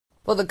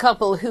Well, the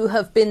couple, who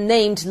have been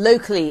named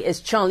locally as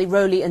Charlie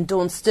Rowley and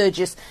Dawn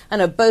Sturgis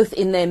and are both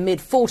in their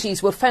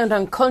mid-40s, were found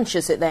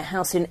unconscious at their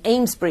house in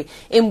Amesbury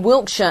in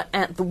Wiltshire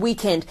at the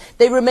weekend.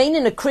 They remain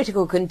in a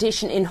critical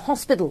condition in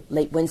hospital.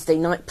 Late Wednesday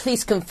night,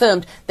 police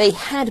confirmed they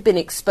had been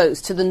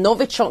exposed to the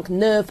Novichok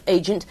nerve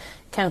agent.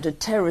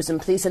 Counter-terrorism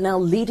police are now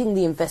leading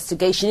the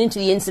investigation into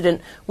the incident,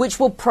 which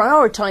will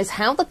prioritise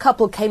how the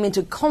couple came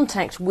into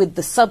contact with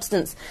the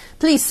substance.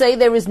 Police say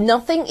there is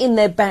nothing in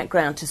their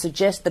background to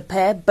suggest the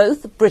pair,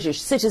 both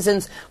British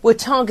citizens, were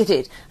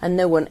targeted, and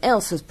no one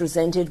else has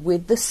presented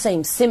with the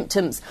same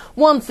symptoms.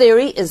 One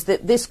theory is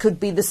that this could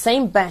be the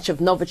same batch of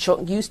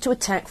Novichok used to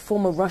attack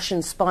former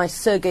Russian spy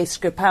Sergei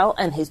Skripal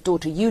and his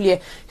daughter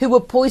Yulia, who were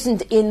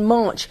poisoned in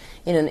March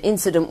in an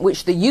incident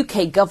which the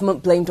UK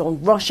government blamed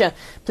on Russia.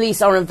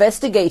 Police are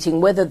investigating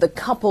whether the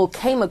couple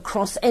came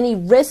across any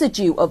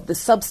residue of the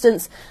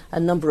substance. A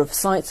number of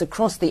sites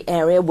across the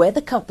area where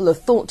the couple are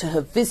thought to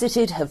have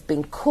visited have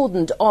been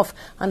cordoned off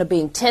and are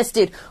being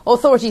tested.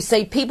 Authorities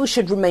say people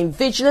should remain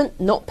vigilant,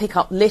 not pick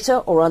up litter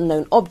or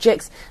unknown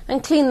objects,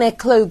 and clean their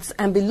clothes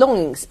and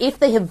belongings if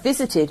they have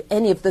visited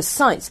any of the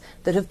sites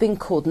that have been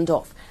cordoned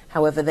off.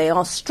 However, they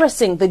are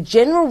stressing the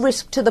general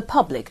risk to the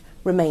public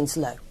remains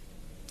low.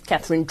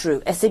 Catherine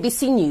Drew,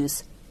 SABC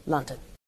News, London.